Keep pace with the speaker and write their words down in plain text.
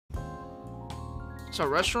It's a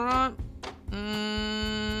restaurant?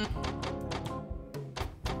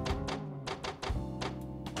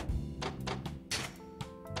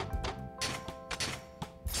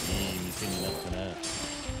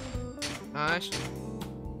 Nice.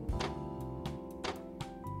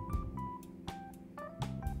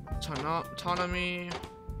 Autonomy.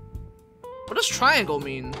 What does triangle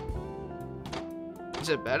mean? Is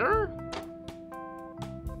it better?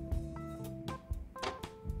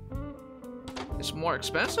 It's more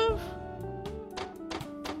expensive?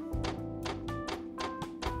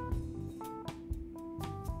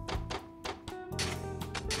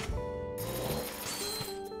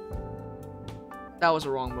 That was a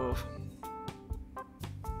wrong move.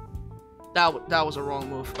 That was a wrong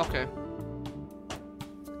move. Okay.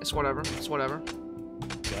 It's whatever. It's whatever.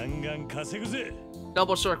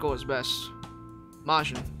 Double circle is best.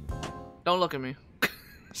 Majin. Don't look at me.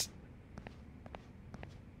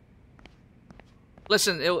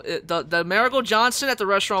 Listen, the Marigold Johnson at the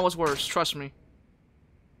restaurant was worse. Trust me.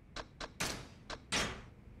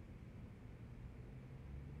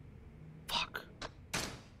 Fuck. Did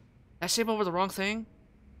I save over the wrong thing?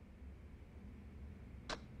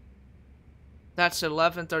 That's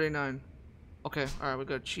 11:39. Okay, alright, we're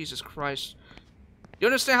good. Jesus Christ. You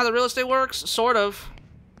understand how the real estate works? Sort of.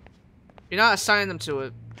 You're not assigning them to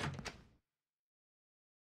it.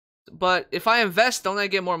 But if I invest, don't I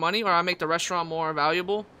get more money? Or I make the restaurant more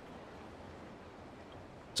valuable?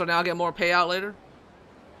 So now I'll get more payout later?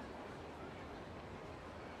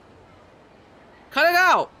 Cut it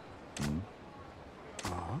out!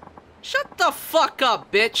 Shut the fuck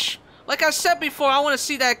up, bitch! Like I said before, I want to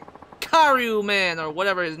see that Kiryu man, or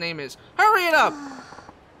whatever his name is. Hurry it up!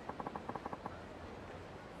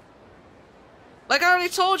 Like I already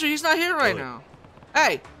told you, he's not here right now.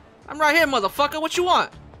 Hey, I'm right here, motherfucker. What you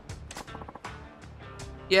want?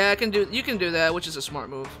 Yeah, you can do that, which is a smart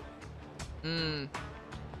move.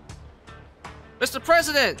 Mr.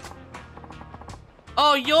 President!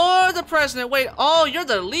 Oh, you're the president. Wait, oh, you're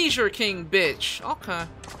the Leisure King, bitch. Okay.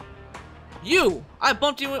 You! I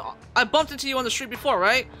bumped into you on the street before,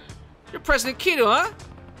 right? You're President Kiryu, huh?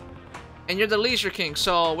 And you're the Leisure King,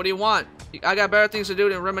 so what do you want? I got better things to do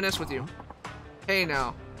than reminisce with you. Hey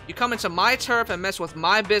now, you come into my turf and mess with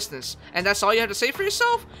my business, and that's all you have to say for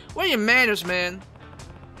yourself? Where are your manners, man?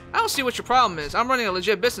 I don't see what your problem is. I'm running a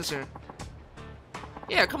legit business here.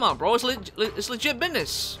 Yeah, come on, bro. It's legit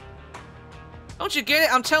business. Don't you get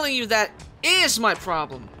it? I'm telling you that is my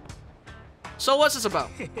problem. So what's this about?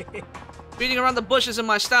 Beating around the bushes in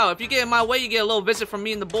my style. If you get in my way, you get a little visit from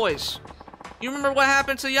me and the boys. You remember what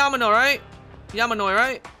happened to Yamano, right? Yamanoi,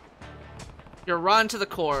 right? You're rotten to the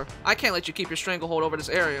core. I can't let you keep your stranglehold over this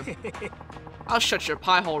area. I'll shut your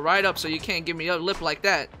pie hole right up so you can't give me a lip like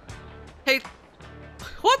that. Hey,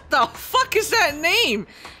 what the fuck is that name?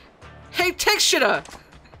 Hey, Textura.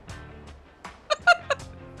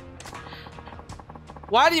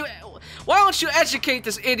 Why don't you educate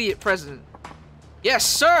this idiot president? Yes,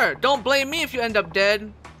 sir. Don't blame me if you end up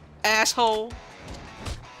dead, asshole.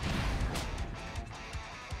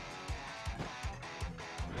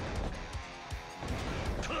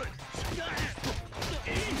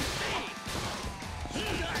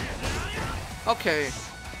 Okay.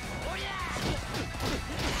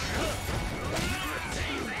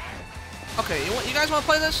 Okay, you guys want to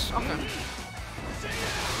play this? Okay.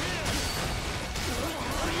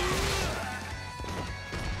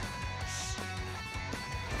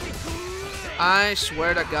 I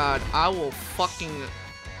swear to God, I will fucking...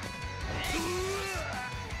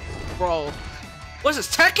 Bro. What is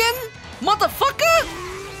this, Tekken? Motherfucker?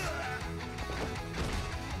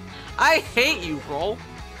 I hate you, bro.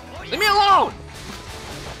 Leave me alone!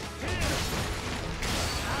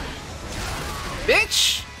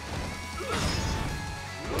 Bitch!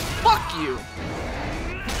 Fuck you!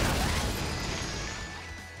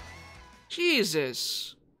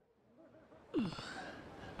 Jesus.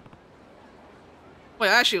 Wait,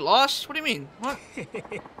 I actually lost? What do you mean? What?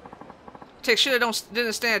 Take shit that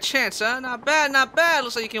didn't stand a chance, huh? Not bad, not bad.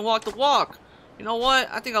 Looks like you can walk the walk. You know what?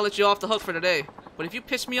 I think I'll let you off the hook for today. But if you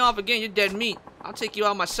piss me off again, you're dead meat. I'll take you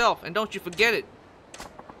out myself, and don't you forget it.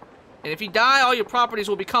 And if you die, all your properties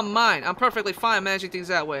will become mine. I'm perfectly fine managing things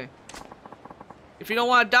that way. If you don't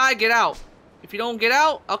want to die, get out. If you don't get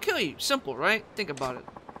out, I'll kill you. Simple, right? Think about it.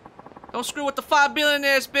 Don't screw with the 5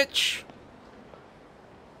 billionaires, bitch.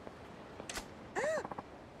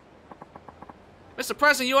 Mr.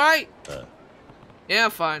 President, you alright? Yeah,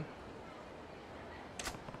 I'm fine.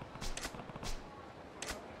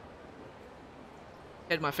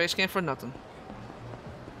 Hit my face cam for nothing.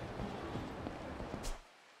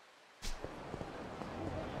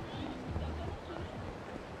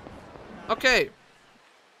 Okay.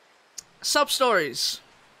 Sub-stories.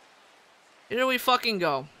 Here we fucking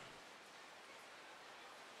go.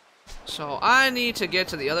 So I need to get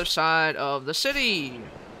to the other side of the city.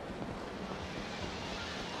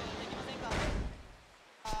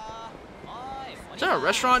 Is there a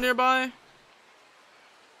restaurant nearby?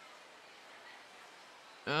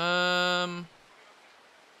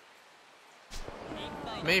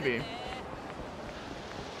 Maybe.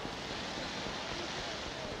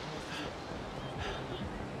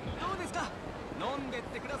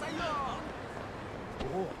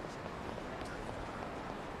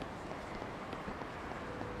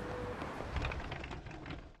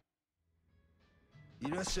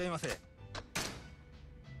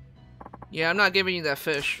 Yeah, I'm not giving you that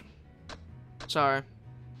fish. Sorry.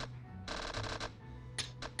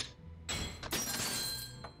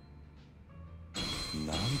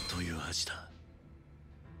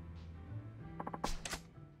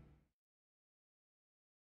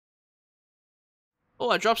 Oh,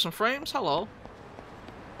 I dropped some frames? Hello.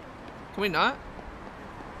 Can we not?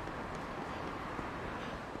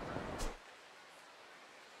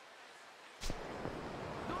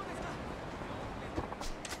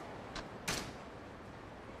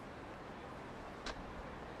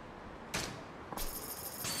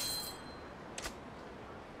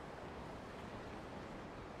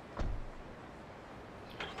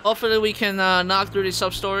 Hopefully we can knock through these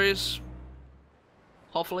sub-stories.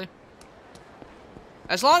 Hopefully.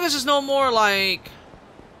 As long as there's no more, like,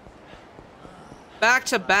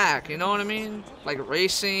 back-to-back, you know what I mean? Like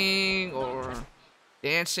racing or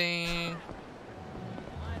dancing.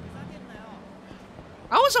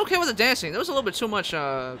 I was okay with the dancing. There was a little bit too much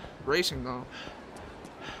racing, though.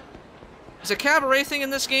 Is a cabaret thing in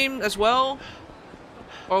this game as well?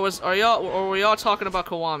 Or were y'all talking about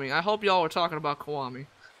Kiwami? I hope y'all were talking about Kiwami.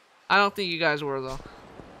 I don't think you guys were, though.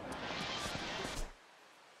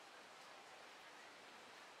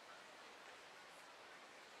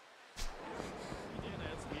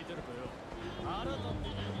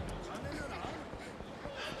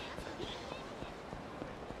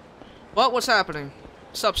 What's happening?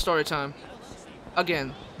 Sub story time.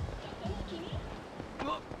 Again.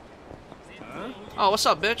 Oh, what's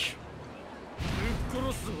up, bitch?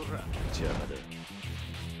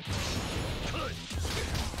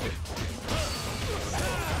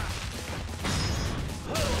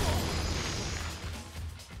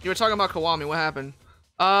 You were talking about Kiwami, what happened?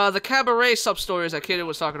 The cabaret sub-stories that Kiryu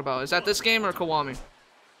was talking about. Is that this game or Kiwami?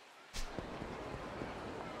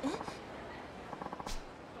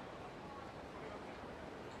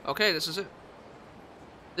 Okay, this is it.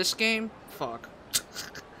 This game? Fuck.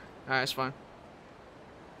 Alright, it's fine.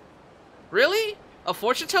 Really? A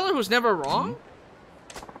fortune teller who's never wrong?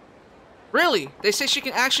 Really? They say she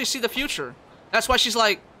can actually see the future. That's why she's,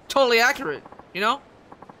 like, totally accurate, you know?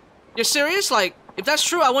 You're serious? Like, if that's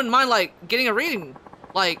true, I wouldn't mind, like, getting a reading.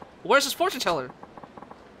 Like, where's this fortune teller?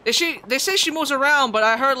 They say she moves around, but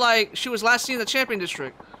I heard, like, she was last seen in the Champion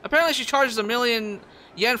District. Apparently she charges 1,000,000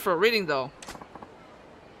 yen for a reading, though.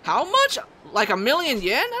 How much? Like 1,000,000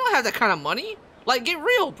 yen? I don't have that kind of money. Like, get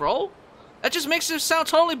real, bro. That just makes it sound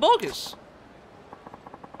totally bogus.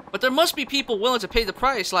 But there must be people willing to pay the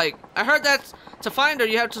price. Like, I heard that to find her,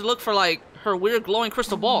 you have to look for, like, her weird glowing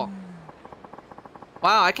crystal ball.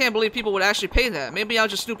 Wow, I can't believe people would actually pay that. Maybe I'll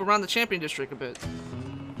just snoop around the Champion District a bit.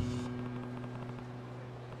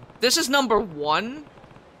 This is number 1?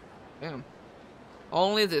 Damn.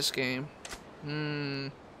 Only this game.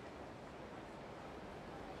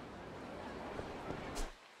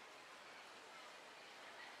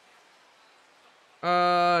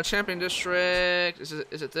 Champion District. Is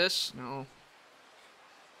it this? No.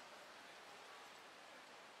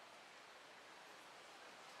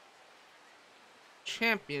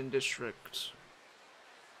 Champion District.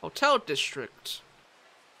 Hotel District.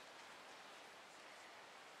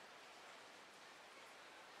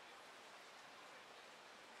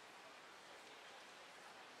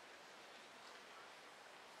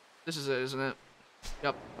 This is it, isn't it?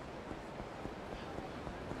 Yep.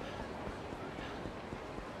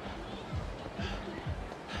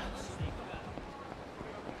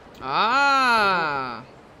 Ah.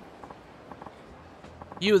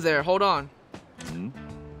 You there, hold on.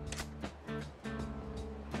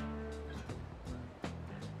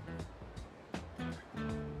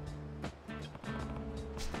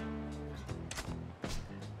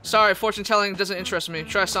 Sorry, fortune telling doesn't interest me.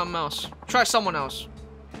 Try something else. Try someone else.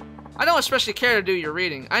 I don't especially care to do your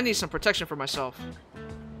reading. I need some protection for myself.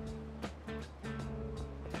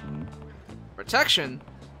 Protection?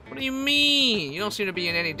 What do you mean? You don't seem to be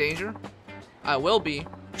in any danger. I will be.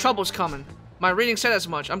 Trouble's coming. My reading said as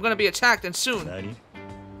much. I'm gonna be attacked and soon. Nani?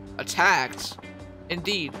 Attacked?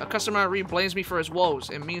 Indeed. A customer I read blames me for his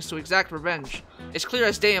woes and means to exact revenge. It's clear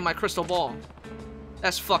as day in my crystal ball.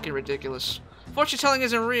 That's fucking ridiculous. Fortune telling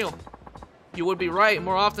isn't real. You would be right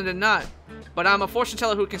more often than not. But I'm a fortune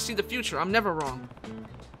teller who can see the future. I'm never wrong.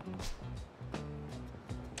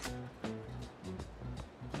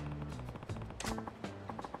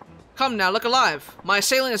 Come now, look alive. My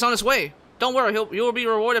assailant is on his way. Don't worry, you will be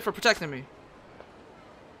rewarded for protecting me.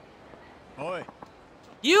 Oi.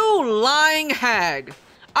 You lying hag.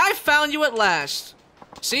 I found you at last.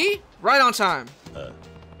 See? Right on time.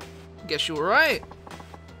 Guess you were right.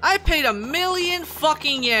 I paid 1,000,000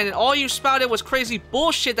 fucking yen and all you spouted was crazy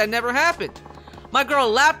bullshit that never happened. My girl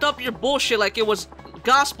lapped up your bullshit like it was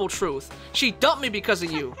gospel truth. She dumped me because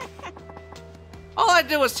of you. All I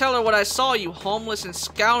did was tell her what I saw, you homeless and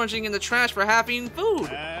scrounging in the trash for half-eaten food.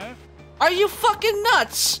 Are you fucking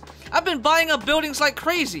nuts? I've been buying up buildings like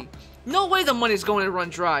crazy. No way the money's going to run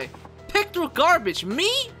dry. Pick through garbage.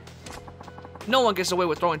 Me? No one gets away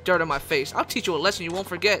with throwing dirt on my face. I'll teach you a lesson you won't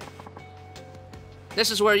forget. This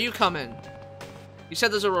is where you come in. You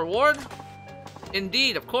said there's a reward?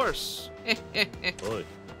 Indeed, of course.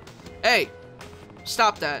 Hey,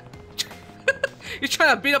 stop that. You're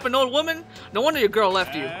trying to beat up an old woman? No wonder your girl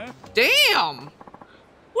left you. Damn!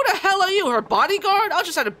 Who the hell are you, her bodyguard? I'll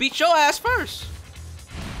just have to beat your ass first.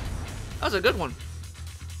 That was a good one.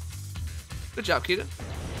 Good job, Kita.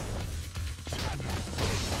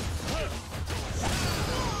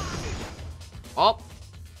 Oh.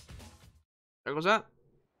 There goes that.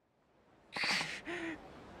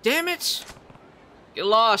 Damn it! Get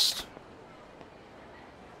lost.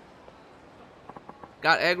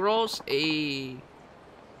 Got egg rolls? Ayy.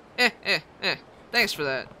 Thanks for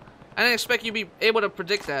that. I didn't expect you to be able to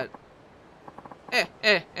predict that.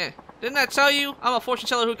 Didn't I tell you? I'm a fortune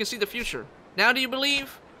teller who can see the future. Now do you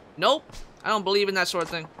believe? Nope. I don't believe in that sort of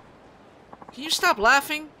thing. Can you stop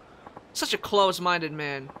laughing? Such a closed-minded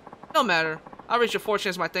man. No matter. I'll read your fortune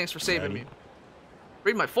as my thanks for saving me.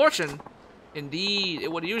 Read my fortune? Indeed.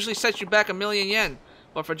 It would usually set you back 1,000,000 yen.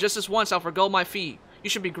 But for just this once, I'll forgo my fee. You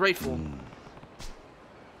should be grateful.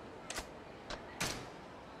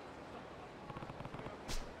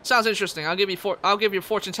 Sounds interesting. I'll give your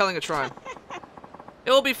fortune telling a try. It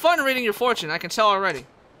will be fun reading your fortune, I can tell already.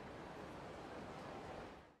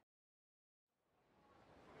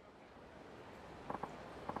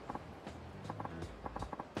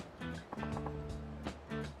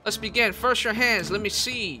 Let's begin. First your hands, let me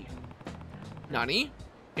see. Nani?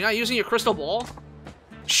 You're not using your crystal ball?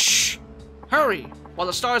 Shh! Hurry, while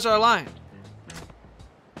the stars are aligned.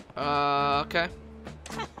 Okay.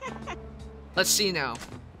 Let's see now.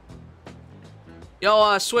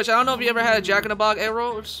 Yo, Switch, I don't know if you ever had a Jack-in-the-Box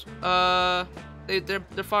arrows.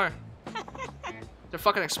 They're fire. They're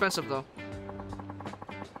fucking expensive, though.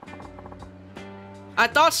 I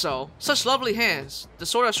thought so. Such lovely hands. The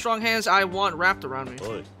sort of strong hands I want wrapped around me.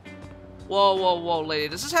 Oi. Whoa, whoa, whoa, lady.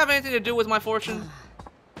 Does this have anything to do with my fortune?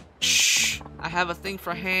 Shh. I have a thing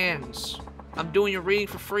for hands. I'm doing your reading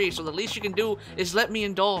for free, so the least you can do is let me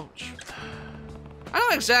indulge. I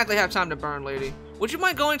don't exactly have time to burn, lady. Would you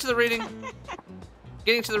mind going to the reading?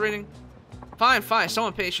 Getting to the reading? Fine, fine. So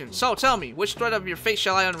impatient. So, tell me, which thread of your fate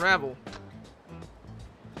shall I unravel?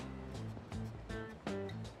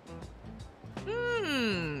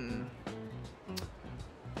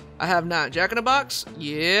 I have not. Jack-in-the-Box?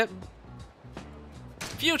 Yep.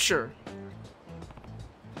 Future.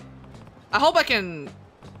 I hope I can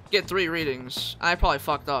get 3 readings. I probably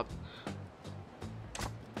fucked up.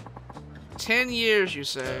 10 years, you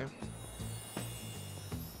say?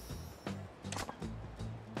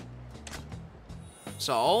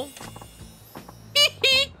 So?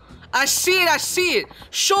 I see it, I see it!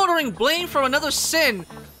 Shouldering blame for another sin!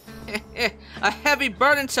 A heavy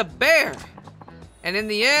burden to bear! And in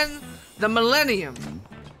the end, the millennium.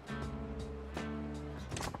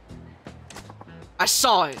 I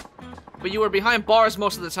saw it, but you were behind bars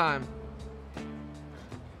most of the time.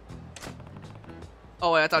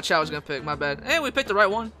 Oh wait, I thought Chow was gonna pick, my bad. Hey, we picked the right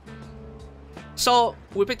one. So,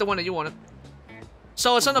 we picked the one that you wanted.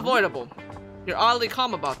 So it's unavoidable. You're oddly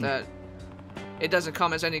calm about that. It doesn't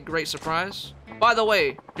come as any great surprise. By the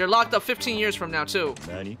way, you're locked up 15 years from now too.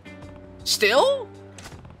 Nani? Still?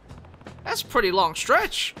 That's a pretty long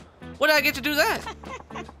stretch. When did I get to do that?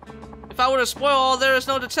 If I were to spoil all there is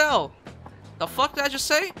no to tell. The fuck did I just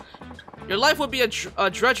say? Your life would be a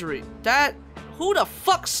drudgery. That... Who the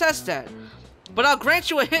fuck says that? But I'll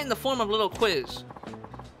grant you a hint in the form of a little quiz.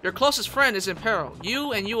 Your closest friend is in peril.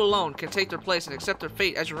 You and you alone can take their place and accept their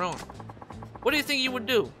fate as your own. What do you think you would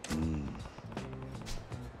do?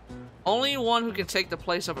 Only one who can take the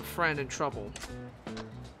place of a friend in trouble.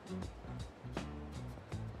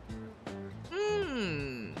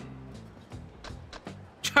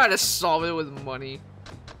 Try to solve it with money.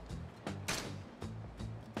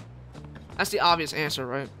 That's the obvious answer,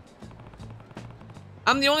 right?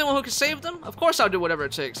 I'm the only one who can save them? Of course I'll do whatever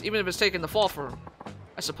it takes, even if it's taking the fall for him.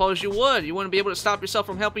 I suppose you would. You wouldn't be able to stop yourself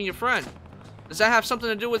from helping your friend. Does that have something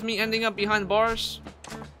to do with me ending up behind bars?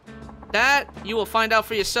 That you will find out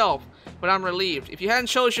for yourself, but I'm relieved. If you hadn't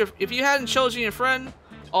chosen your friend,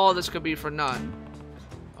 all this could be for naught.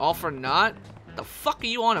 All for naught? What the fuck are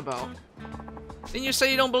you on about? Didn't you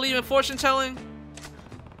say you don't believe in fortune telling?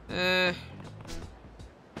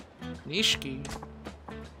 Nishiki.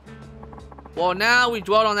 Well, now we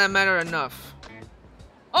dwelled on that matter enough.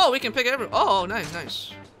 Oh, we can pick every. Oh, nice,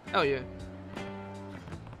 nice. Hell yeah.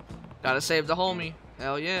 Gotta save the homie.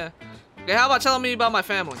 Hell yeah. Okay, how about telling me about my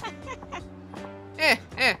family?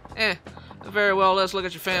 Very well, let's look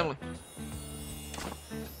at your family.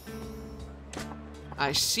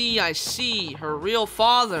 I see. Her real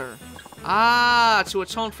father. Ah, to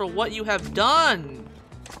atone for what you have done.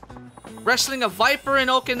 Wrestling a viper in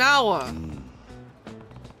Okinawa.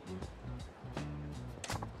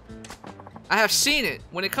 I have seen it.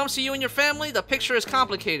 When it comes to you and your family, the picture is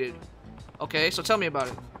complicated. Okay, so tell me about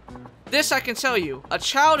it. This I can tell you. A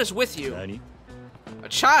child is with you. A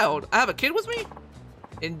child? I have a kid with me?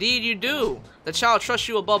 Indeed you do. The child trusts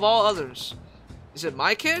you above all others. Is it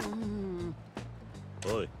my kid?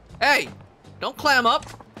 Oi. Hey! Don't clam up.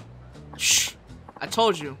 Shh. I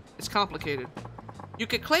told you. It's complicated. You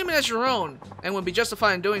could claim it as your own, and would be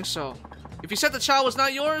justified in doing so. If you said the child was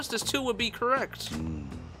not yours, this too would be correct.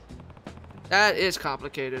 That is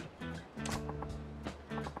complicated.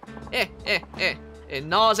 It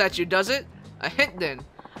gnaws at you, does it? A hint then.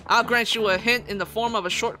 I'll grant you a hint in the form of a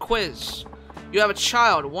short quiz. You have a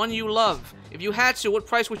child, one you love. If you had to, what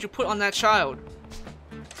price would you put on that child?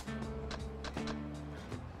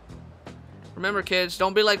 Remember, kids,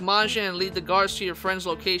 don't be like Manja and lead the guards to your friend's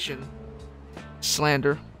location.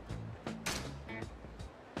 Slander.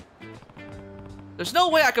 There's no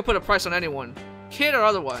way I could put a price on anyone, kid or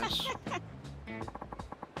otherwise.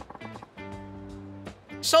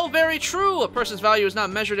 So very true. A person's value is not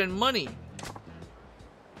measured in money.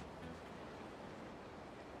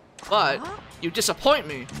 But you disappoint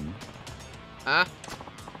me. Huh?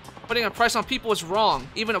 Putting a price on people is wrong.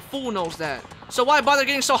 Even a fool knows that. So why bother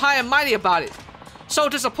getting so high and mighty about it? So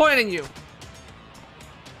disappointing you.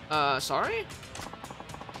 Sorry?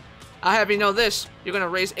 I have you know this. You're gonna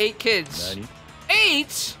raise 8 kids.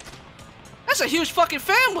 8? That's a huge fucking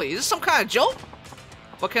family. Is this some kind of joke?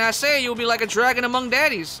 What can I say? You'll be like a dragon among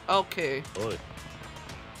daddies. Okay. Oi.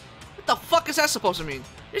 What the fuck is that supposed to mean?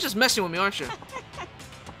 You're just messing with me, aren't you?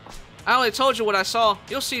 I only told you what I saw.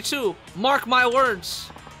 You'll see too. Mark my words.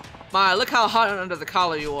 My, look how hot under the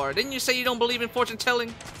collar you are. Didn't you say you don't believe in fortune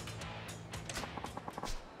telling?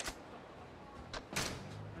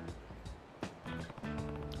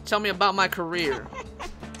 Tell me about my career.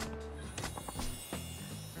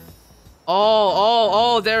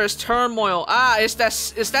 Oh, there is turmoil. Ah, is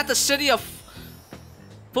that the city of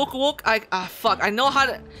Fukuoka? Fuck, I know how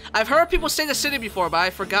to. I've heard people say the city before, but I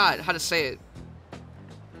forgot how to say it.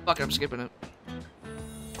 Fuck it, I'm skipping it.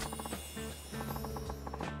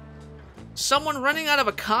 Someone running out of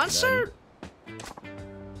a concert?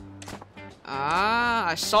 Ah,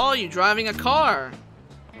 I saw you driving a car.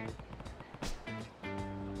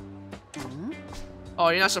 Oh,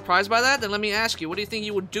 you're not surprised by that? Then let me ask you, what do you think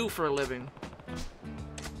you would do for a living?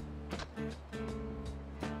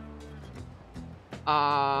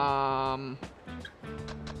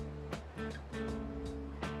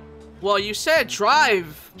 Well, you said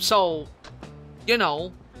drive, so, you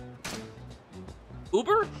know,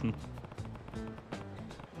 Uber?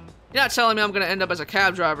 You're not telling me I'm gonna end up as a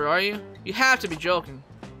cab driver, are you? You have to be joking.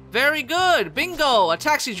 Very good! Bingo! A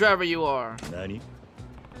taxi driver you are. Nani?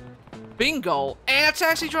 Bingo! And a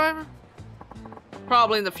taxi driver?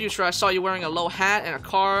 Probably in the future I saw you wearing a low hat and a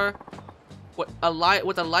car with a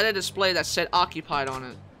lighted display that said occupied on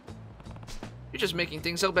it. You're just making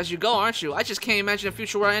things up as you go, aren't you? I just can't imagine a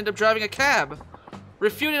future where I end up driving a cab.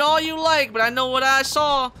 Refute it all you like, but I know what I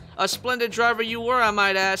saw. A splendid driver you were, I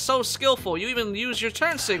might add. So skillful, you even used your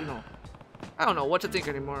turn signal. I don't know what to think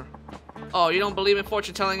anymore. Oh, you don't believe in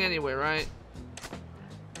fortune telling anyway, right?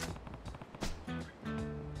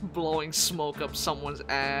 Blowing smoke up someone's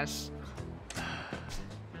ass.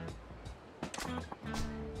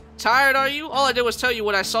 Tired, are you? All I did was tell you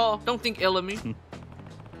what I saw. Don't think ill of me.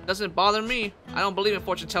 Doesn't bother me. I don't believe in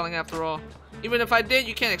fortune telling after all. Even if I did,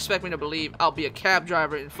 you can't expect me to believe I'll be a cab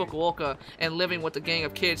driver in Fukuoka and living with a gang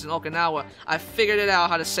of kids in Okinawa. I figured it out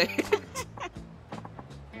how to say it.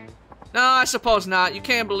 No, I suppose not. You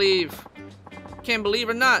can't believe. Can't believe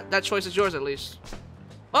or not. That choice is yours, at least.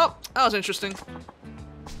 Oh, that was interesting.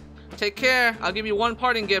 Take care. I'll give you one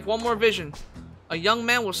parting gift, one more vision. A young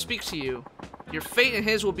man will speak to you. Your fate and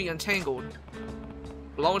his will be entangled.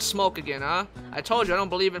 Blowing smoke again, huh? I told you I don't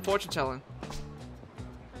believe in fortune telling.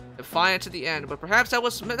 Defiant to the end, but perhaps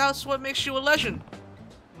that's what makes you a legend.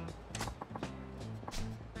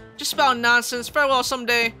 Just about nonsense. Farewell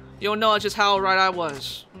someday. You'll know just how right I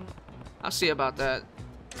was. I'll see about that.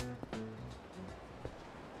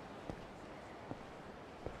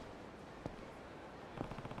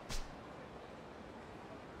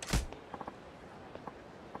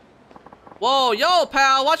 Whoa, yo,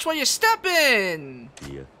 pal, watch where you're stepping!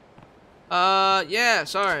 Yeah. Yeah,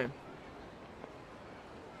 sorry.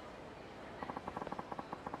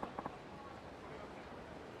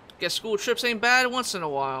 Guess school trips ain't bad once in a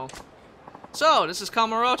while. So, this is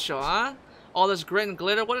Kamurocho, huh? All this grit and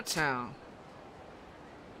glitter, what a town.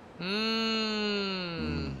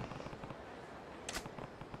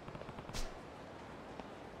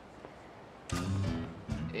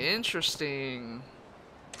 Interesting.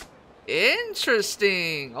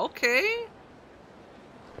 Interesting. Okay.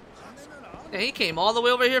 Yeah, he came all the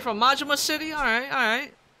way over here from Majima City? Alright,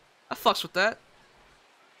 alright. I fucks with that.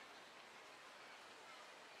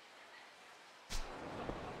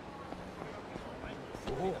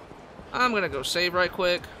 I'm gonna go save right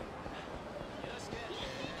quick.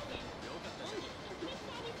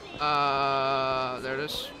 There it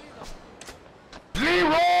is.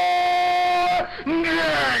 Zero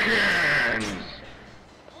Dragons!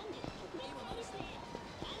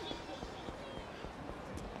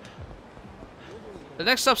 The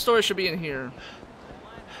next sub-story should be in here.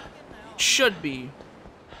 Should be.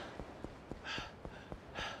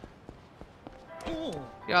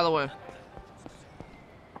 Get out of the way.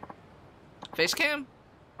 Face cam?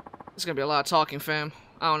 There's gonna be a lot of talking, fam.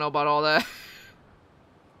 I don't know about all that.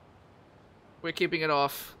 We're keeping it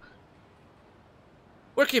off.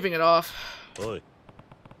 We're keeping it off. Oi.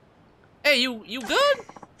 Hey, you good?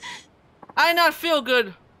 I not feel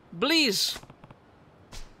good. Please.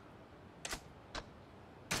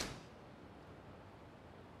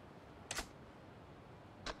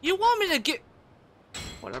 You want me to get...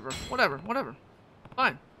 Whatever.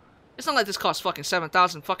 Fine. It's not like this costs fucking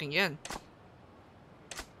 7,000 fucking yen.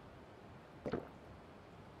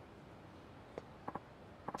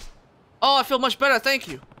 Oh, I feel much better, thank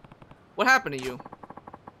you. What happened to you?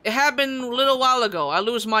 It happened a little while ago. I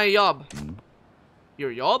lose my job.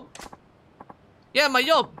 Your job? Yeah, my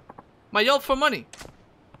job. My job for money.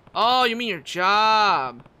 Oh, you mean your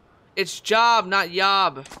job. It's job, not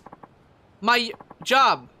yob. My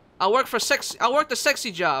job. I work the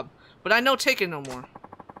sexy job, but I no take it no more.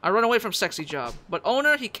 I run away from sexy job. But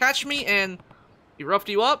owner, he catch me and he roughed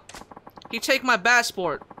you up. He take my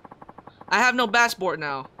passport. I have no passport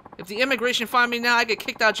now. If the immigration find me now, I get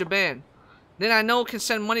kicked out Japan. Then I know can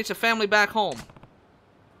send money to family back home.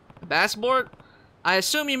 Passport? I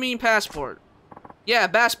assume you mean passport. Yeah,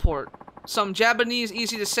 passport. Some Japanese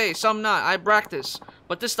easy to say, some not. I practice.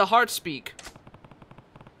 But this the hard speak.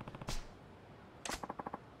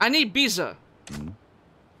 I need visa.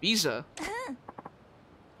 Visa?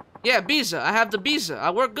 Yeah, visa. I have the visa.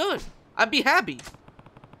 I work good. I be happy.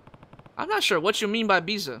 I'm not sure what you mean by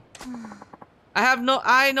visa. I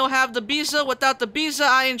no have the visa. Without the visa,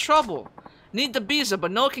 I in trouble. Need the visa, but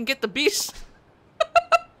no can get the visa.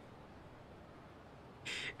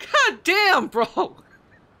 God damn, bro.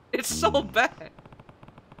 It's so bad.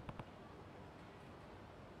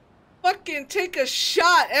 Fucking take a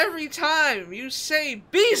shot every time you say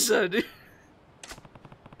visa, dude.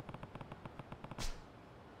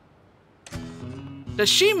 Does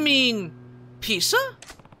she mean pizza?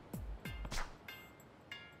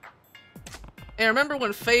 And remember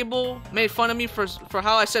when Fable made fun of me for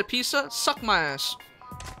how I said pizza? Suck my ass.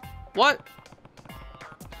 What?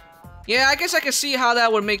 Yeah, I guess I can see how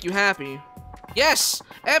that would make you happy. Yes,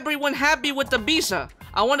 everyone happy with the visa.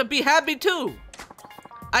 I want to be happy too.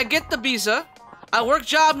 I get the visa. I work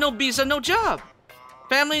job, no visa, no job.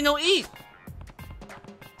 Family, no eat.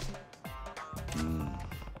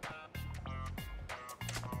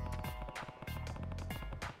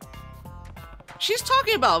 She's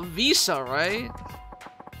talking about visa, right?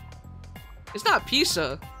 It's not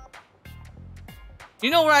pizza. You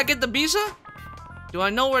know where I get the visa? Do I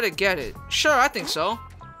know where to get it? Sure, I think so.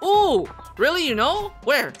 Ooh, really, you know?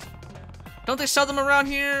 Where? Don't they sell them around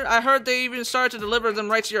here? I heard they even started to deliver them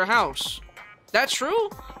right to your house. That true?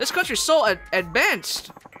 This country's so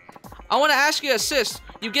advanced. I want to ask you a assist.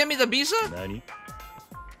 You get me the visa? Nani?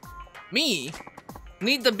 Me?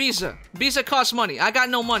 Need the visa. Visa costs money. I got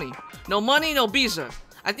no money. No money, no visa.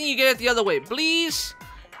 I think you get it the other way. Please?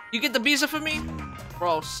 You get the visa for me?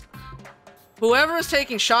 Bro, whoever is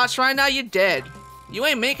taking shots right now, you're dead. You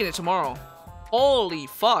ain't making it tomorrow. Holy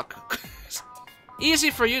fuck. Easy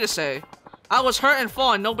for you to say. I was hurt and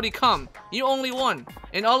fall and nobody come. You only won.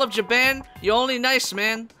 In all of Japan, you're only nice,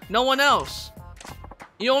 man. No one else.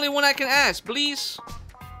 You only one I can ask, please.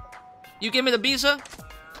 You give me the visa?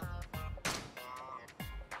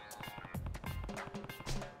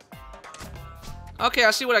 Okay,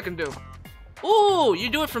 I'll see what I can do. Ooh, you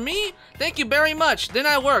do it for me? Thank you very much. Then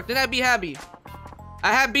I work. Then I be happy.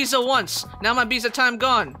 I had visa once. Now my visa time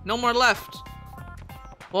gone. No more left.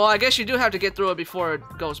 Well, I guess you do have to get through it before it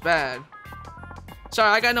goes bad. Sorry,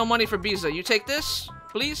 I got no money for visa. You take this,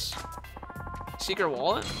 please? Secret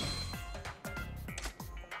wallet?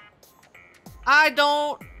 I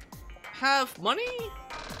don't have money?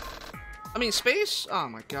 I mean, space? Oh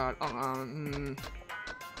my god.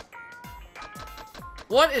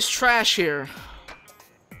 What is trash here?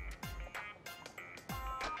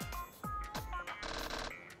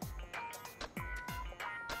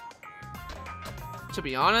 To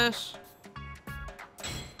be honest.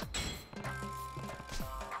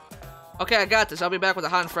 Okay, I got this. I'll be back with a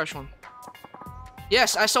hot and fresh one.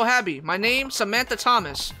 Yes, I so happy. My name, Samantha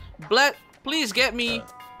Thomas. Please get me.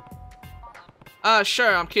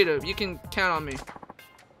 Sure, I'm Kiryu. You can count on me.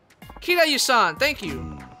 KIRYU-SAN, thank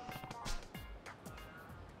you.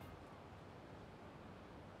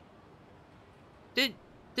 Did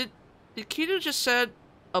Kiryu just said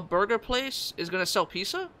a burger place is gonna sell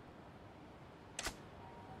pizza?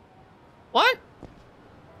 What?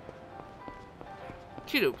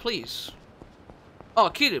 Kiryu, please. Oh,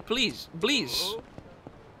 Kiryu, please. Please.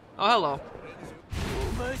 Oh, hello.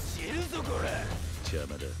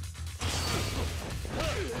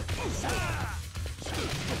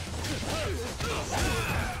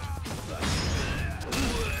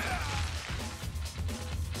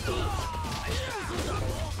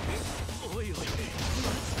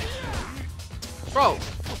 Bro,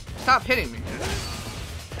 stop hitting me.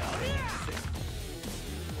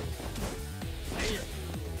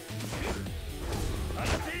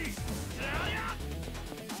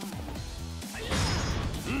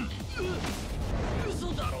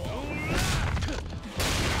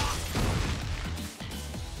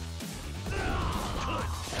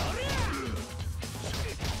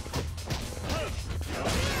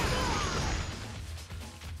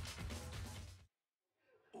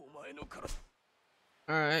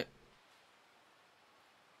 Alright.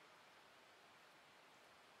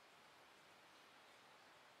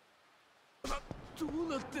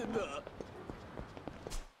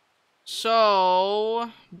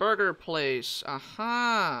 So, burger place.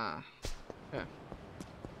 Aha. Okay.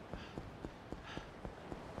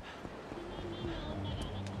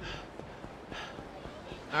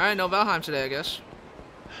 Alright, no Valheim today, I guess.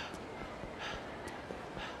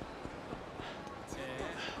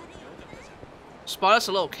 Spot us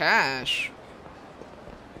a little cash.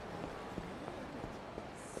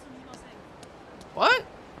 What?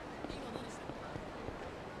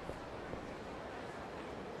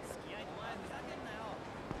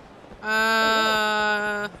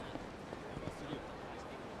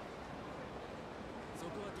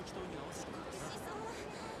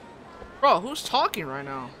 Bro, who's talking right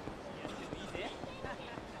now?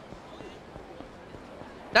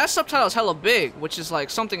 That subtitle is hella big, which is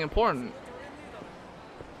like something important.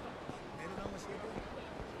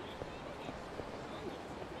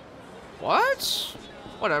 What?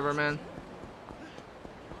 Whatever, man.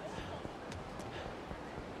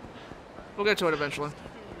 We'll get to it eventually.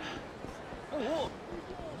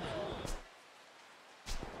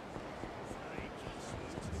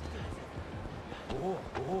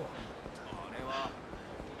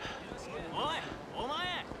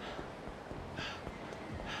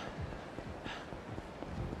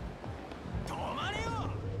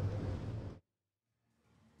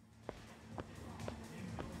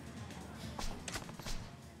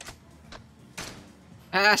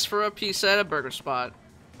 Ask for a pizza at a burger spot.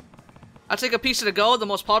 I'll take a pizza to go, the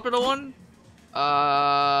most popular one.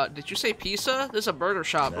 Did you say pizza? This is a burger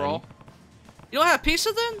shop, bro. You don't have pizza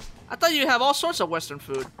then? I thought you have all sorts of Western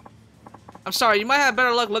food. I'm sorry, you might have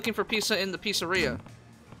better luck looking for pizza in the pizzeria.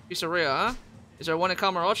 Pizzeria, huh? Is there one in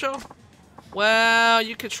Kamurocho? Well,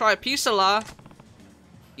 you could try Pizza-la.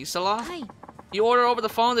 Pizza-la? You order over the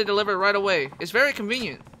phone, they deliver it right away. It's very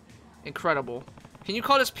convenient. Incredible. Can you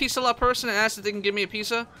call this Pizza-la person and ask if they can give me a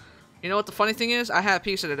pizza? You know what the funny thing is? I had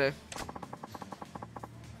pizza today.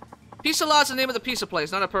 Pizza Lot's the name of the pizza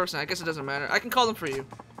place, not a person. I guess it doesn't matter. I can call them for you.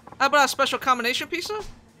 How about a special combination pizza?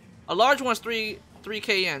 A large one's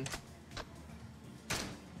 3K yen.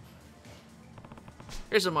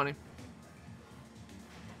 Here's the money.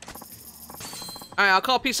 Alright, I'll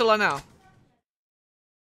call Pizza Lot now.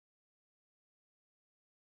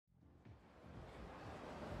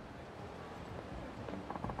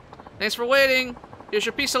 Thanks for waiting. Here's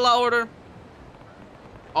your Pizza Lot order.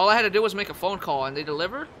 All I had to do was make a phone call and they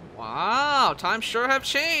delivered? Wow, times sure have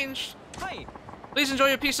changed. Hi. Please enjoy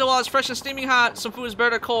your pizza while it's fresh and steaming hot. Some food is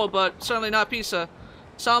better cold, but certainly not pizza.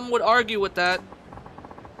 Some would argue with that.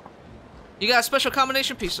 You got a special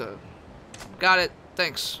combination pizza. Got it.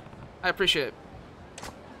 Thanks. I appreciate it.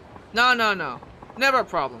 No. Never a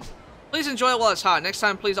problem. Please enjoy it while it's hot. Next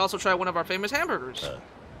time, please also try one of our famous hamburgers.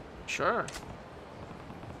 Sure.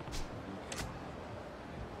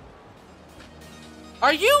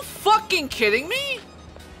 Are you fucking kidding me?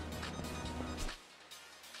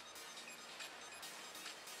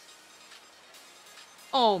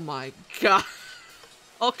 Oh my god.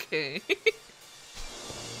 Okay.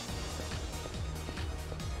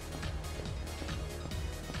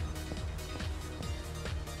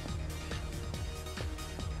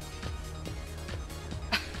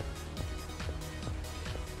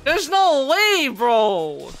 There's no way,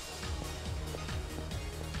 bro.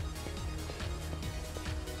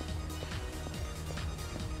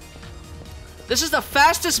 This is the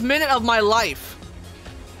fastest minute of my life.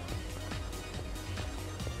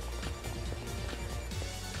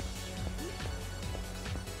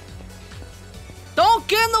 Don't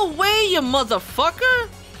get in the way, you motherfucker!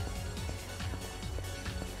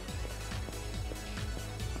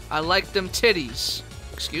 I like them titties.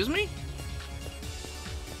 Excuse me?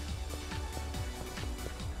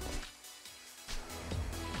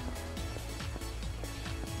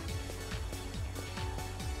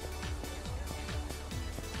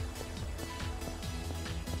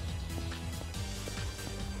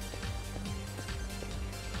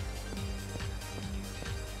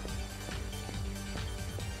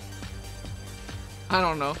 I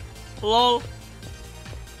don't know. Lol.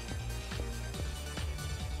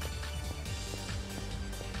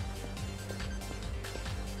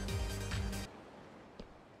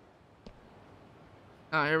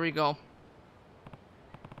 Ah, here we go.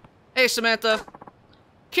 Hey, Samantha.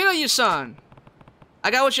 Kiryu-san.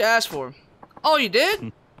 I got what you asked for. Oh, you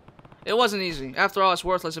did? It wasn't easy. After all, it's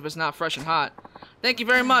worthless if it's not fresh and hot. Thank you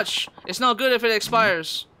very much. It's no good if it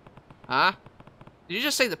expires. Huh? Did you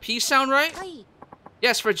just say the P sound right?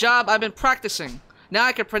 Yes, for a job, I've been practicing. Now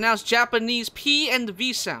I can pronounce Japanese P and the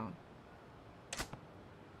V sound.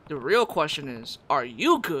 The real question is, are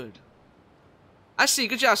you good? I see.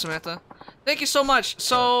 Good job, Samantha. Thank you so much.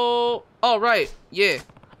 So... Oh, right. Yeah.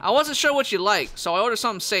 I wasn't sure what you like, so I ordered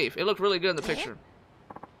something safe. It looked really good in the picture.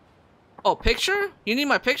 Oh, picture? You need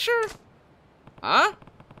my picture? Huh?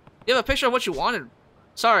 You have a picture of what you wanted.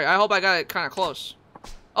 Sorry, I hope I got it kind of close.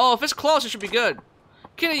 Oh, if it's close, it should be good.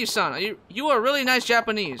 Kiryu-san, you are really nice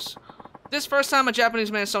Japanese. This first time a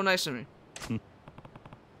Japanese man is so nice to me.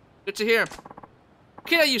 Good to hear.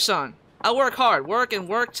 Kiryu-san, I work hard. Work and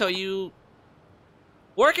work till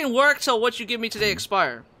what you give me today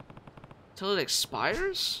expire. Till it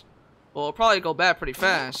expires? Well, it'll probably go bad pretty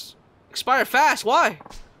fast. Expire fast? Why?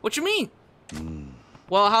 What you mean?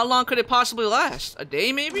 Well, how long could it possibly last? A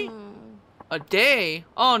day, maybe? A day?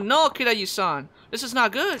 Oh no, Kiryu-san. This is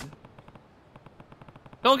not good.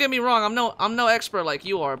 Don't get me wrong, I'm no expert like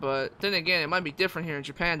you are, but then again, it might be different here in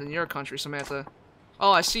Japan than your country, Samantha.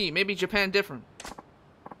 Oh, I see. Maybe Japan different.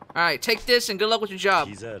 Alright, take this and good luck with your job.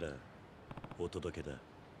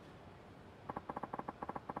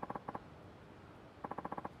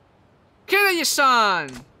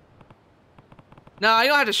 Kiryu-san! Nah, you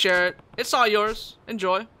don't have to share it. It's all yours.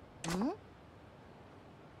 Enjoy.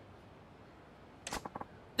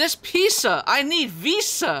 This pizza! I need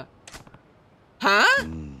visa! Huh?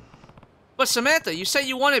 But Samantha, you said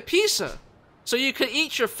you wanted pizza, so you could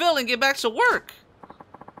eat your fill and get back to work.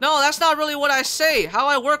 No, that's not really what I say. How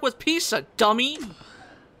I work with pizza, dummy.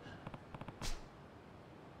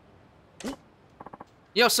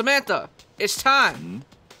 Yo, Samantha, it's time.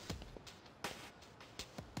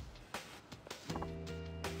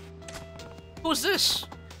 Who's this?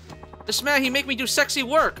 This man, he make me do sexy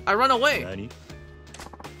work. I run away.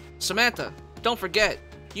 Samantha, don't forget,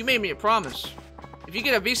 you made me a promise. If you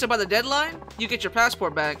get a visa by the deadline, you get your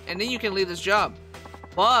passport back, and then you can leave this job.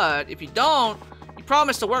 But if you don't, you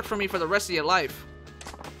promise to work for me for the rest of your life.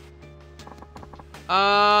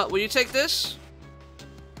 Will you take this?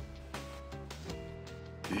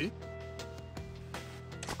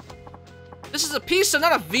 This is a pizza,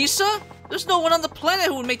 not a visa. There's no one on the planet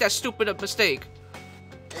who would make that stupid mistake.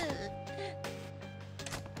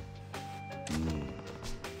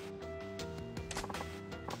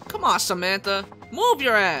 Come on, Samantha. Move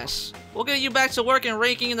your ass. We'll get you back to work and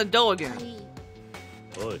raking in the dough again.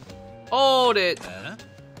 Hold it.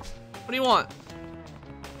 What do you want?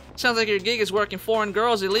 Sounds like your gig is working foreign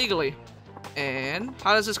girls illegally. And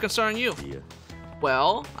how does this concern you?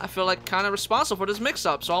 Well, I feel like kind of responsible for this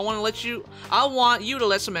mix-up, so I want you to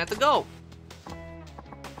let Samantha go.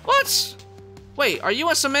 What? Wait, are you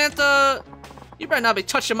and Samantha? You better not be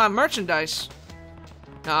touching my merchandise.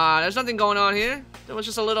 Nah, there's nothing going on here. There was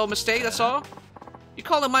just a little mistake, that's all. You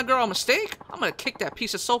calling my girl a mistake? I'm gonna kick that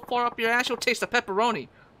pizza so far up your ass you'll taste the pepperoni.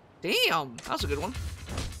 Damn, that was a good one.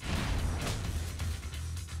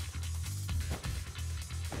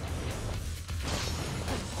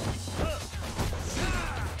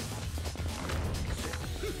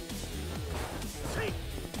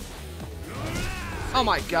 Oh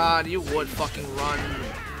my god, you would fucking run.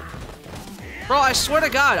 Bro, I swear to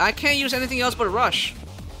god, I can't use anything else but a rush.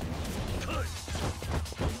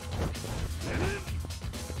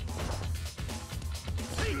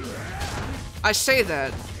 I say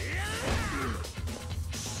that.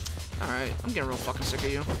 Alright, I'm getting real fucking sick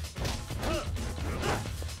of you.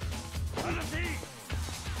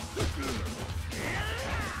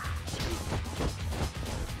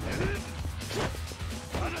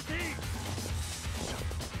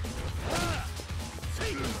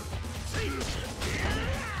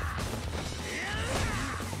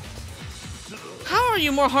 How are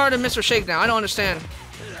you more hard than Mr. Shakedown? I don't understand.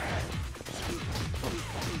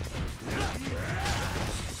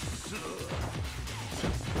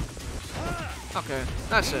 Okay,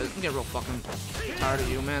 that's it. I'm getting real fucking tired of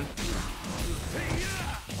you, man.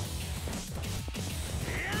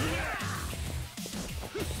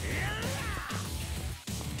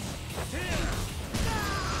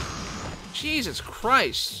 Jesus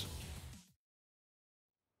Christ.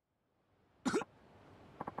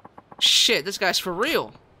 Shit, this guy's for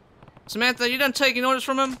real. Samantha, you done taking orders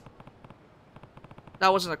from him?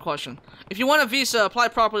 That wasn't a question. If you want a visa, apply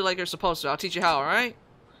properly like you're supposed to. I'll teach you how, alright?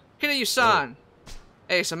 Kiryu-san.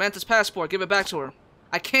 Hey, Samantha's passport. Give it back to her.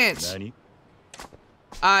 I can't.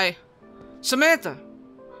 Samantha,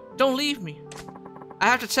 don't leave me. I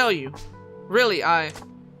have to tell you. Really, I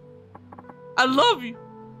love you.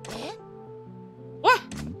 What?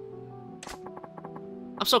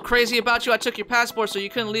 I'm so crazy about you, I took your passport so you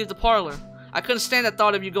couldn't leave the parlor. I couldn't stand the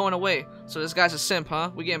thought of you going away. So this guy's a simp,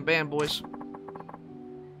 huh? We getting banned, boys.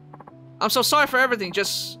 I'm so sorry for everything.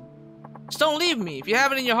 Just don't leave me. If you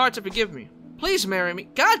have it in your heart to forgive me. Please marry me.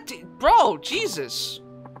 Bro, Jesus.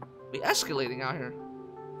 We escalating out here.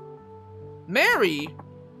 Marry?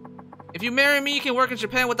 If you marry me, you can work in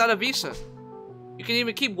Japan without a visa. You can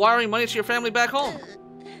even keep wiring money to your family back home.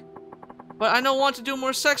 But I don't want to do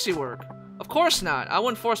more sexy work. Of course not. I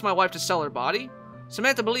wouldn't force my wife to sell her body.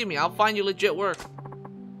 Samantha, believe me, I'll find you legit work.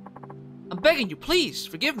 I'm begging you, please,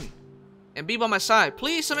 forgive me. And be by my side.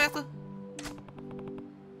 Please, Samantha?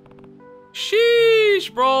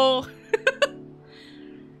 Sheesh, bro.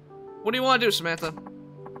 What do you want to do, Samantha?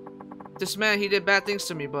 This man, he did bad things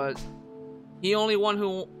to me, but he only one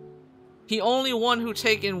who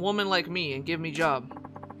take in woman like me and give me job.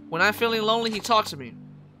 When I'm feeling lonely, he talks to me.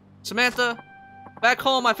 Samantha, back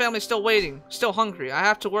home, my family's still waiting, still hungry. I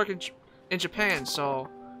have to work in Japan, so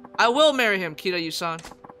I will marry him, Kiryu-san.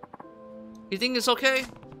 You think it's okay?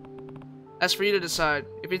 That's for you to decide.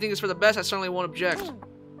 If you think it's for the best, I certainly won't object.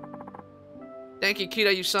 Thank you,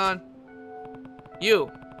 Kiryu-san.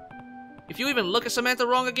 You. If you even look at Samantha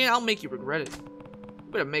wrong again, I'll make you regret it.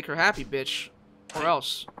 You better make her happy, bitch. Or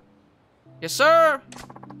else. Yes, sir!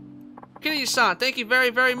 Kiryu-san, thank you very,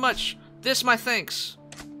 very much. This my thanks.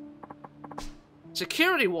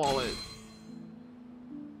 Security wallet.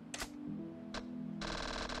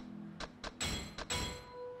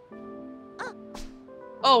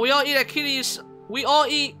 Oh, we all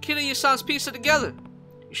eat Kiryu-san's pizza together.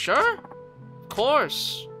 You sure? Of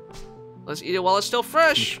course. Let's eat it while it's still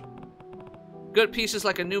fresh. Good pieces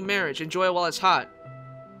like a new marriage. Enjoy it while it's hot.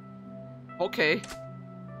 Okay.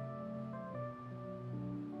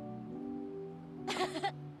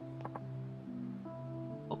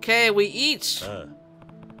 Okay, we eat.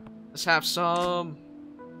 Let's have some.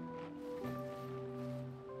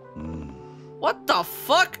 What the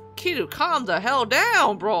fuck? Kiryu, calm the hell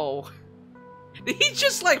down, bro. Did he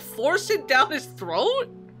just like force it down his throat?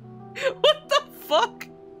 What the fuck?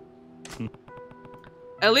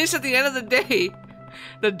 At least at the end of the day,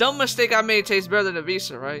 the dumb mistake I made tastes better than a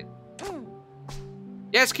visa, right?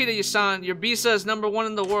 Yes, Kiryu-san, your visa is #1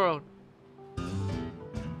 in the world.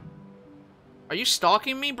 Are you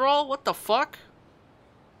stalking me, bro? What the fuck?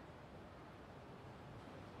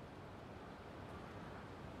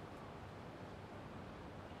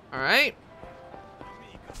 Alright.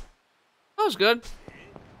 That was good.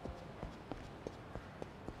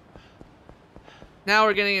 Now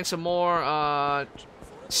we're getting into more,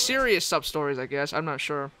 serious sub-stories, I guess. I'm not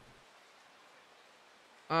sure.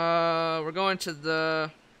 We're going to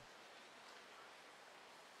the...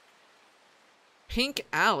 Pink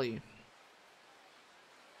Alley.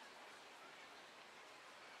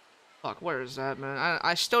 Fuck, where is that, man?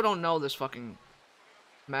 I still don't know this fucking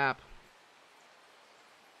map.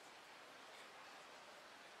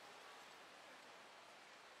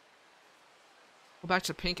 Go back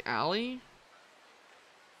to Pink Alley?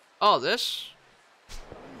 Oh, this?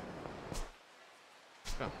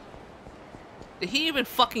 Oh. Did he even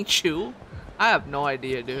fucking chew? I have no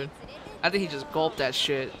idea, dude. I think he just gulped that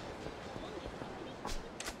shit.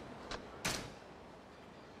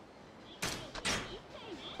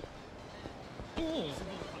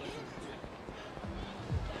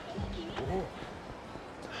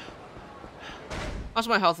 How's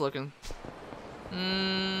my health looking?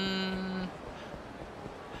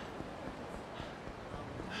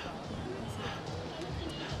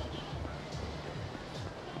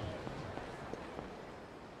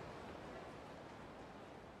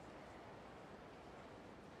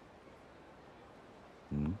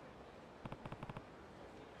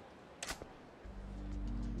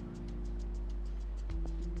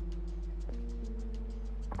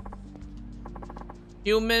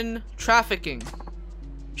 Human trafficking.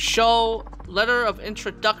 Show letter of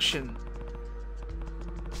introduction.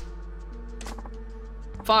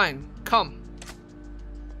 Fine, come.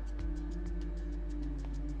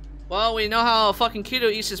 Well, we know how fucking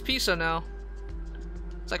Kiryu eats his pizza now.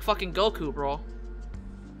 It's like fucking Goku, bro.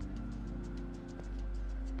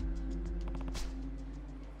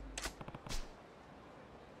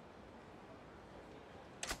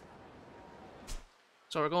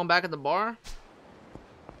 So we're going back at the bar?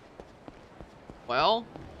 Well...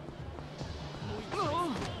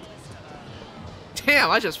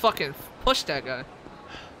 Damn, I just fucking pushed that guy.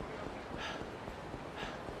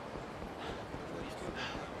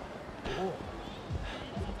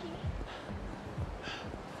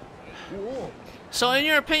 So in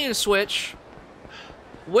your opinion, Switch,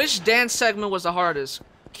 which dance segment was the hardest?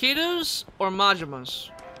 Kiryu's or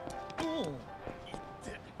Majima's?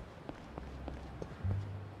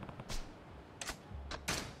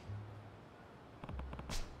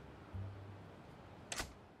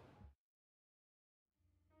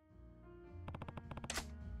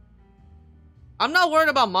 I'm not worried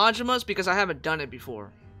about Majima's because I haven't done it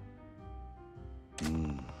before.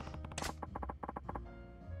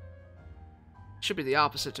 Should be the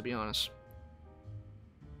opposite, to be honest.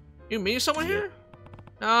 You meeting someone here?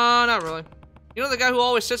 No, not really. You know the guy who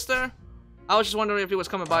always sits there? I was just wondering if he was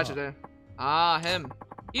coming by today. Ah, him.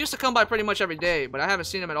 He used to come by pretty much every day, but I haven't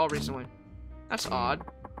seen him at all recently. That's odd.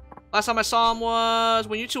 Last time I saw him was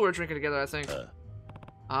when you two were drinking together, I think.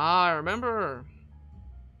 Ah, I remember.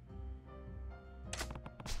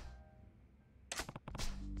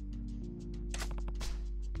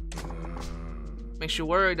 Makes you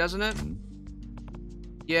worry, doesn't it?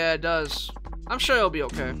 Yeah, it does. I'm sure it'll be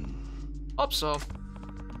okay. Hope so.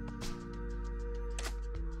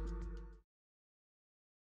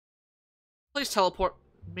 Please teleport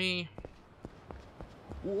me.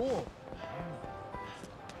 Whoa.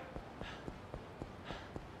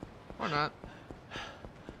 Or not.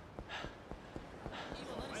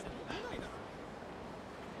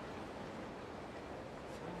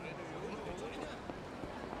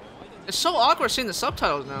 It's so awkward seeing the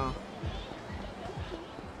subtitles now.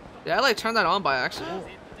 Yeah, I like turned that on by accident.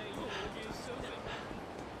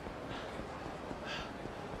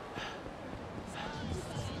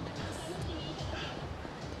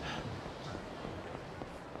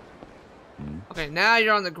 Okay, now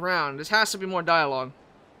you're on the ground. This has to be more dialogue.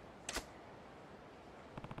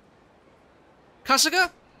 Kasuga?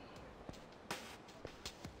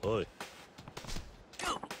 Oi.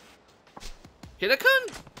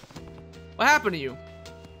 Kida-kun? What happened to you?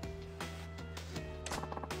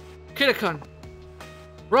 Kida-kun,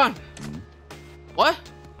 run! What?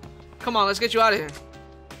 Come on, let's get you out of here.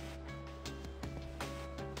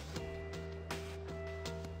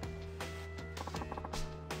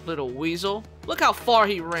 Little weasel. Look how far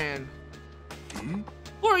he ran.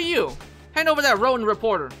 Who are you? Hand over that rodent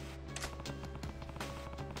reporter.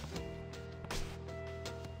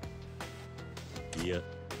 Yeah.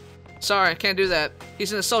 Sorry, can't do that.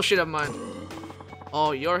 He's an associate of mine.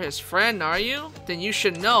 Oh, you're his friend, are you? Then you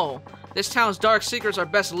should know. This town's dark secrets are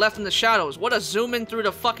best left in the shadows. What a zoom in through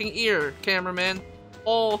the fucking ear, cameraman.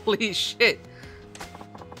 Holy shit.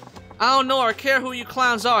 I don't know or care who you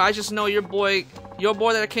clowns are. I just know your boy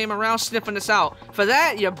that came around sniffing this out. For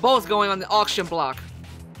that, you're both going on the auction block.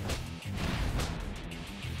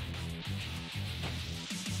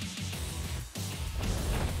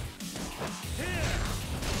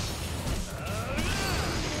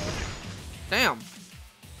 Damn.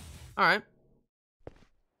 Alright.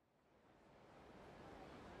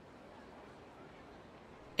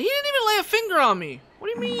 He didn't even lay a finger on me. What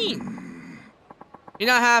do you mean? You're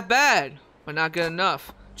not half bad, but not good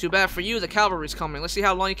enough. Too bad for you, the cavalry's coming. Let's see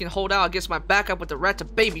how long you can hold out against my backup with the rat to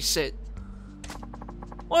babysit.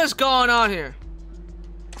 What is going on here?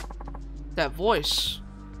 That voice.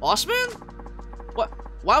 Boss man? What?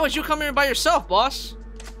 Why would you come here by yourself, boss?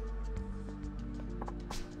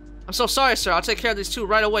 I'm so sorry, sir. I'll take care of these two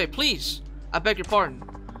right away. Please. I beg your pardon.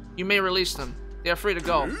 You may release them. They are free to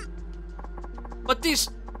go. But these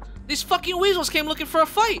fucking weasels came looking for a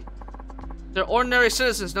fight. They're ordinary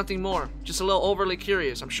citizens, nothing more. Just a little overly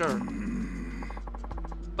curious, I'm sure.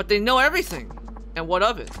 But they know everything. And what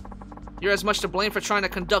of it? You're as much to blame for trying to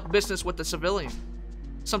conduct business with the civilian.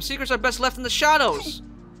 Some secrets are best left in the shadows.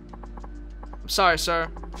 I'm sorry, sir.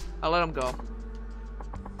 I'll let them go.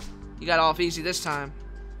 You got off easy this time.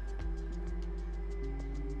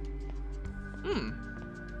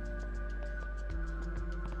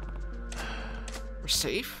 We're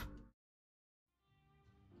safe?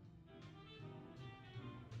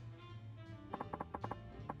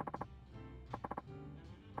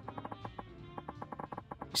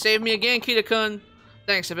 You saved me again, Kita-kun.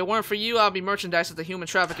 Thanks. If it weren't for you, I'll be merchandise at the human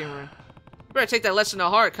trafficking ring. You better take that lesson to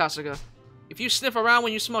heart, Kasuga. If you sniff around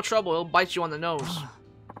when you smell trouble, it'll bite you on the nose.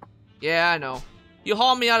 Yeah, I know. You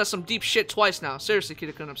hauled me out of some deep shit twice now. Seriously,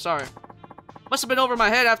 Kita-kun, I'm sorry. Must have been over my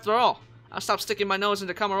head after all. I'll stop sticking my nose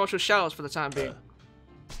into Kamurocho's shadows for the time being.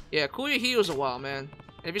 Yeah, cool your heels a while, man.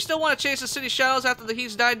 And if you still want to chase the city shadows after the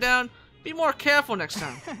heat's died down, be more careful next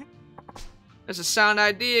time. That's a sound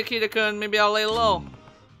idea, Kita-kun. Maybe I'll lay low.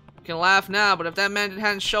 You can laugh now, but if that man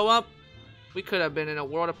hadn't show up, we could have been in a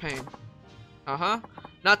world of pain. Uh-huh.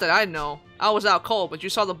 Not that I know. I was out cold, but you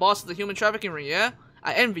saw the boss of the human trafficking ring, yeah?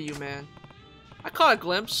 I envy you, man. I caught a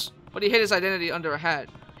glimpse, but he hid his identity under a hat.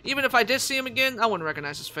 Even if I did see him again, I wouldn't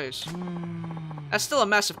recognize his face. That's still a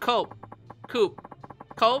massive cope. Cope?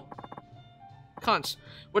 Cunts.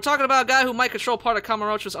 We're talking about a guy who might control part of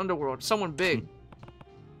Kamurocho's underworld. Someone big.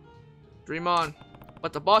 Dream on.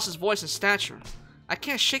 But the boss's voice and stature. I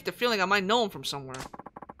can't shake the feeling I might know him from somewhere.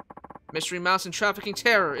 Mystery Mountain Trafficking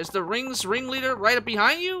Terror. Is the ring's ringleader right up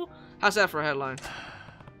behind you? How's that for a headline?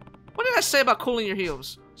 What did I say about cooling your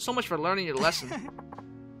heels? So much for learning your lesson.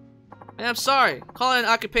 Hey, I'm sorry. Call it an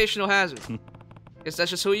occupational hazard. Guess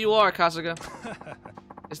that's just who you are, Kasuga.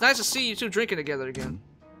 It's nice to see you two drinking together again.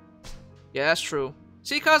 Yeah, that's true.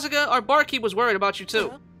 See, Kasuga, our barkeep was worried about you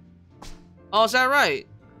too. Oh, is that right?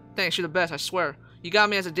 Thanks, you're the best, I swear. You got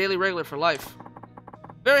me as a daily regular for life.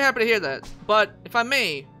 Very happy to hear that. But, if I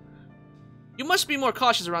may, you must be more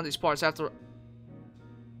cautious around these parts after...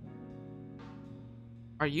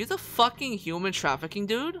 Are you the fucking human trafficking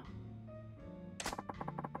dude?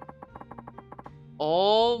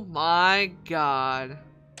 Oh my god.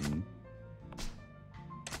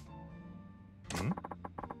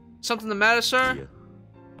 Something the matter, sir? Yeah.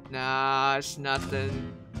 Nah, it's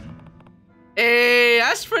nothing. Hey,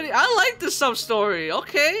 that's pretty... I like the sub-story,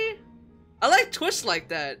 okay? I like twists like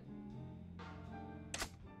that.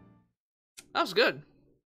 That was good.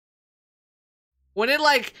 When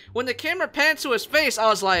the camera panned to his face, I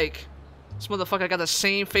was like, this motherfucker got the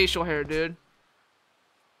same facial hair, dude.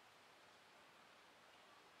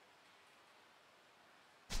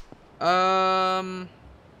 The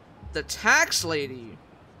tax lady.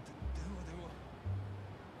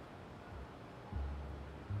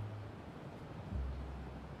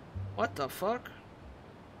 What the fuck?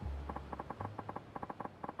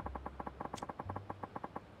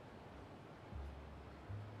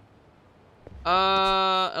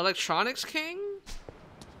 Electronics King?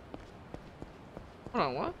 Hold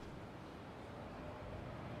on, what?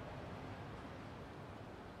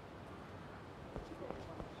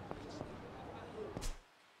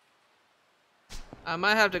 I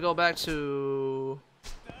might have to go back to...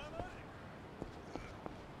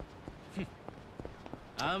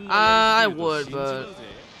 I would, but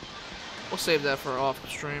we'll save that for off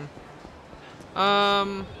stream.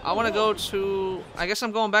 I want to go to... I guess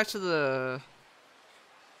I'm going back to the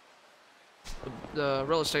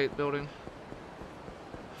real estate building.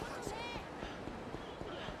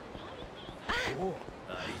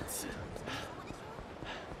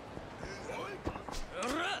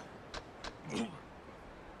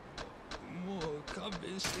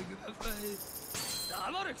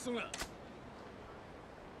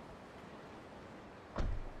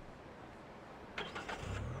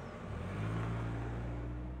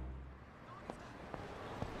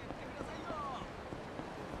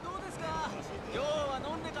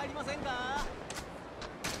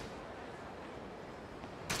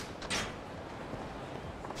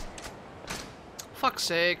 Fuck's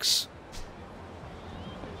sakes.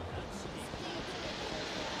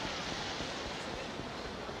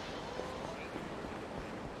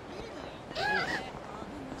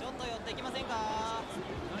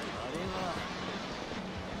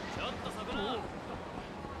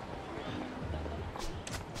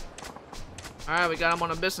 Alright, we got him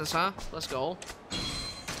on a business, huh? Let's go.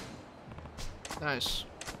 Nice.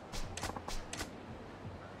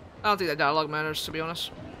 I don't think that dialogue matters, to be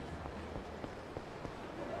honest.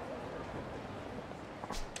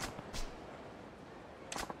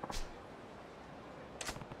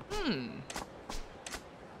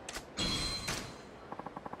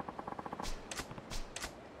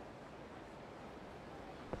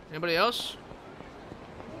 Anybody else?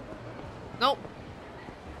 Nope.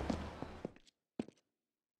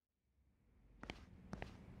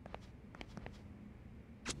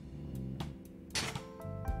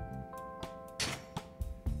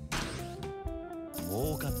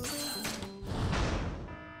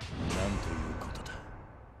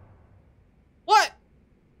 What?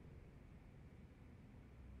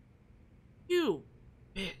 You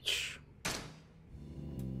bitch.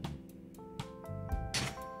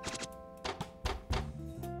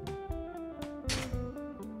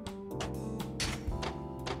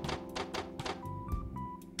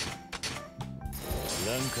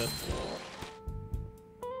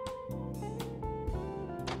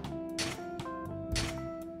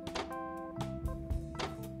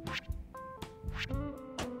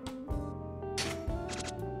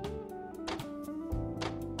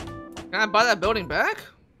 Can I buy that building back?